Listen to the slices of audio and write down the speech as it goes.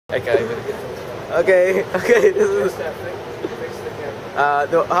Okay. Okay. This is.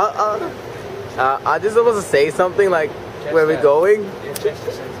 No, are they supposed to say something like where we're going?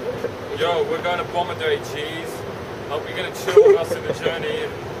 Yo, we're going to Bomaderry, cheese. Hope you're gonna chill with us in the journey.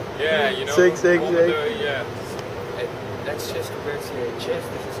 And, yeah, you know. Bomaderry, yeah. And that's just compared to your chest.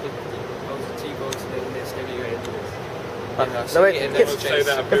 This is the T-boats and then there's gonna be your entrance. No wait,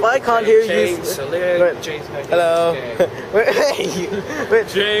 if I can't hear you, hello. Wait.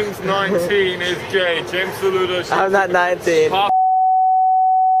 James 19 is gay. James Saludo. I'm not 19.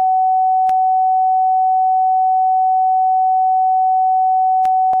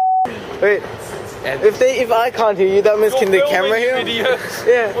 Wait, if I can't hear you, that means can the camera hear?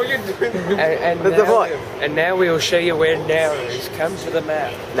 Yeah. What are you doing? That's the point. And now we will show you where now is. Come to the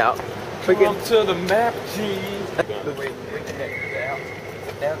map. No. Come to the map, G. We connected out.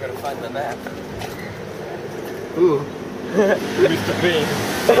 Now we're gonna find the map. Ooh. Mr. Bean.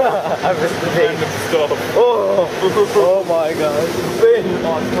 I'm Mr. Bean. Random stuff. Oh my god. Bean.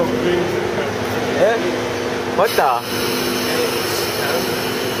 Oh, no, Bean. Yeah? What the?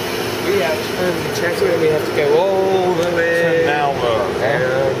 We have to turn the chest and we have to go all the way down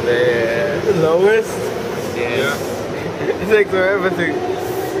there. The lowest? Yeah. It takes forever to.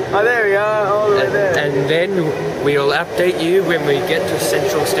 Oh, there we are, all the way there. And then we'll update you when we get to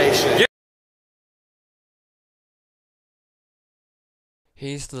Central Station. Yeah.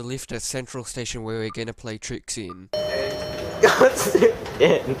 Here's the lift at Central Station where we're gonna play tricks in. God's in.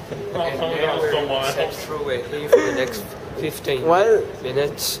 And now we're in Central, we're here for the next 15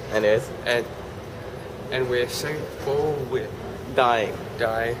 minutes. Anyways. And we're so full, we're dying.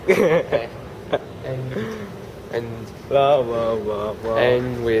 And blah, blah, blah, blah.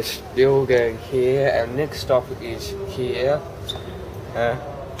 And we're still going here, and next stop is here.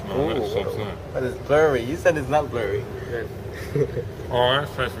 But it's blurry. You said it's not blurry. Yeah. Oh, that's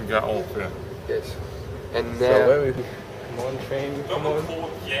supposed to get off here. Yes. And now. So where we? Come on, train. Come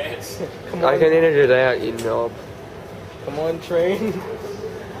on. Yes. Come on. I can edit it out, you knob. Come on, train.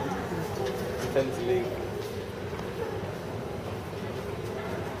 Intensely.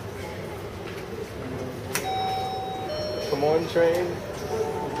 Come on, train.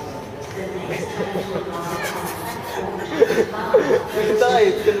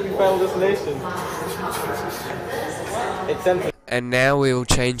 It's gonna be Final Destination. It's empty. And now we'll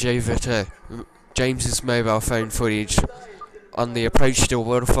change over to James's mobile phone footage on the approach to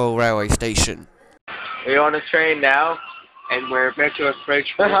Waterfall Railway Station. We're on a train now, and we're about to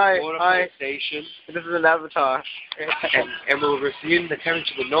approach Waterfall Station. This is an avatar. and we'll resume the camera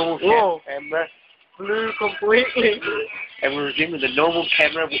to the normal camera. Blue completely. And we'll resume with the normal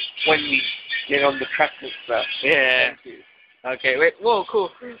camera when we get on the track and stuff. Yeah. Okay, wait. Whoa,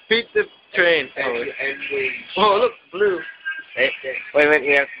 cool. Beat the train. Whoa, look, blue. Wait,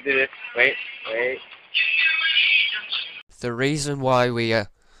 we have to do this. Wait. The reason why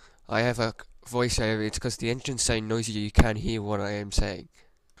I have a voiceover, it's because the engine's so noisy you can't hear what I am saying.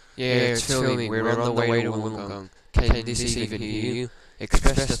 Yeah, it's filming. We're on the way to Wollongong. Can this even hear you?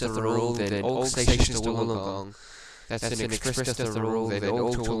 Expressed as the rule, then all stations to Wollongong. That's an expressed as the rule, then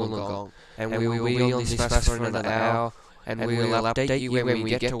all to Wollongong. And we will be on this bus for another hour, and we will update you when we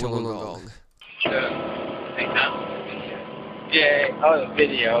get to Wollongong. Yeah, oh, the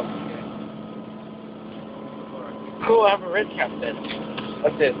video. Cool, I have a red cap then.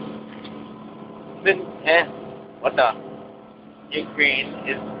 What's this? What the? You're green.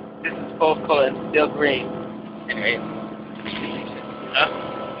 This is false color and still green. Anyway.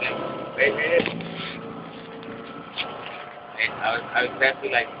 Wait. I was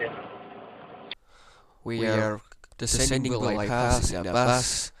definitely like this. We are descending below pass in a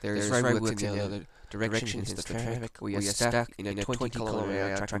bus. There is roadworks in the other direction is the traffic. We are stuck in a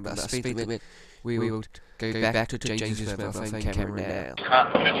 20km/h tracking bus speed limit. We will go back to James's mobile phone camera now.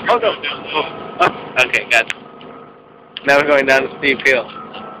 Okay, got it. Now we're going down the steep hill.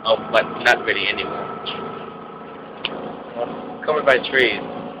 Oh, but not really anymore. Covered by trees.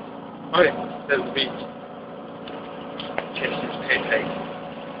 Oh, yeah, there's the beach. Okay.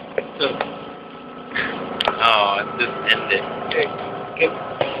 Oh, it just ended. Okay.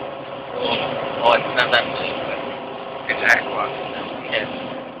 Oh, it's not that much. It's aqua. Yes.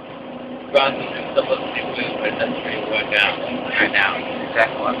 Ground is supposed to be blue, but it doesn't really work out right now. It's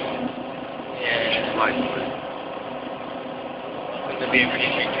aqua. Yeah, it's white. It's going to be a pretty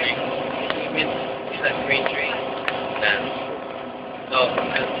green tree. You mean it's a green tree? No. Oh,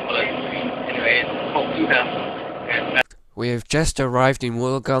 that's green. Anyway, it's called blue house. We have just arrived in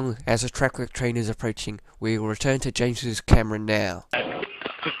Wollongong as a track train is approaching. We will return to James's camera now.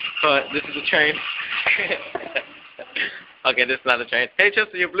 But this is a train. Okay, this is not the train. Hey,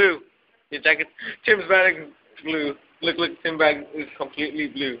 Chester, you're blue. Your jacket. Tim's bag is blue. Look, Tim's bag is completely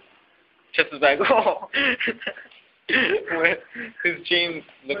blue. Chester's bag. Oh, his jeans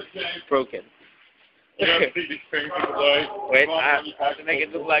look broken. You don't see these things in the way. Wait, I have to make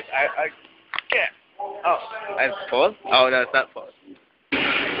it look like I can't. Oh, it's pause? Oh, no, it's not pause.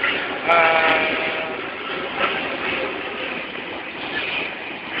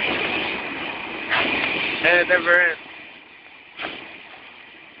 And it never ends.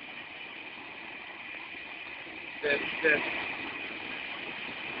 This.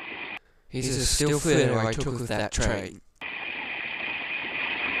 He's a still photo I took of that train.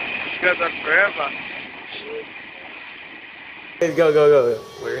 Goes on forever. Go.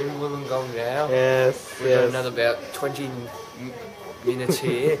 We're in Wollongong now. Yes, We've got another about 20 minutes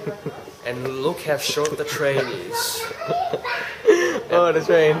here. And look how short the train is. Oh, the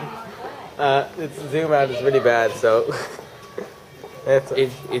train. Its zoom out is really bad, so... It's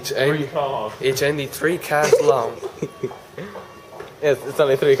only 3 cars long. Yes, it's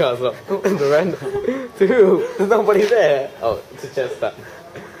only 3 cars long. The random. 2. There's nobody there. Oh, it's just that.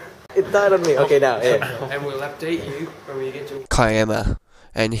 It died on me. Okay, now, yeah. And we'll update you when we get to Kiama.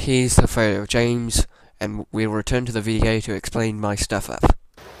 And here's the photo of James, and we'll return to the video to explain my stuff up.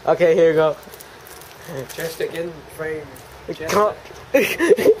 Okay, here you go. Just again, frame. Come on.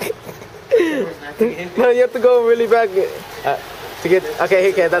 No, you have to go really back to get.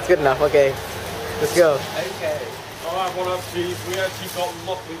 Okay, that's good enough. Okay, let's go. Okay. Alright, what up, G's? We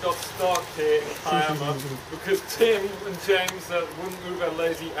actually got stuck here in Kiama because Tim and James wouldn't move their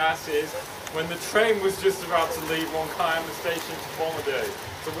lazy asses when the train was just about to leave on Kiama station to Bomaderry.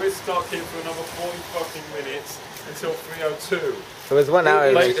 So we're stuck here for another 40 fucking minutes until 3:02. So it's 1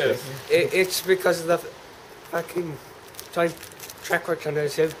 hour later. It's because of the fucking time track record on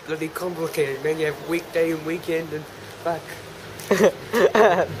it's so bloody complicated, man. You have weekday and weekend and fuck.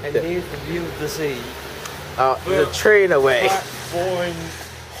 And here's the view of the sea. The train away. Black, boring,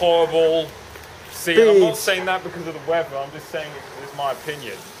 horrible. See, I'm not saying that because of the weather. I'm just saying it's my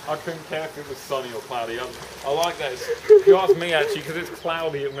opinion. I couldn't care if it was sunny or cloudy. I like that. If you ask me, actually, because it's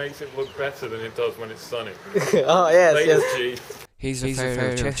cloudy, it makes it look better than it does when it's sunny. Oh, yes, Later, yes. G. He's a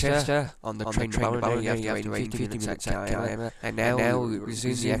photo of Chester on the train to Bomaderry after waiting 50 minutes at Kiama. And now we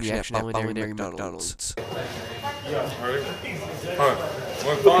resume the action at Bomaderry McDonald's. Alright,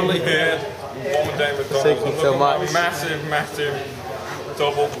 we're finally here. Bomaderry McDonald's. Thank you so much. Massive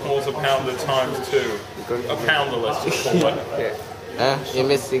double quarter pounder times 2. A pounder, let's just call it. You're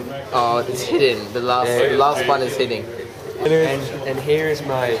missing. Oh, it's hidden. The last one is hidden. And here is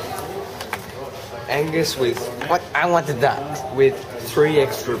my Angus with What? I wanted that. with 3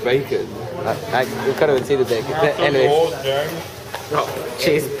 extra bacon. I couldn't even see the bacon. Anyway. Oh,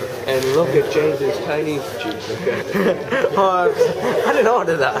 cheese. And look at James's tiny cheeseburger. Oh, I didn't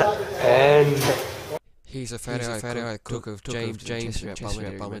order that. And He's a photo cook of James at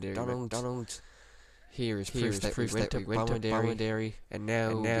Bomaderry McDonald's. Here is proof that we went to Bomaderry, and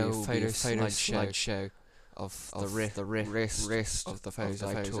now will be a photo slideshow of the rest of the photos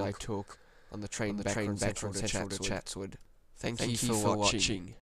I took on the train back from Central to Chatswood. Thank you for watching.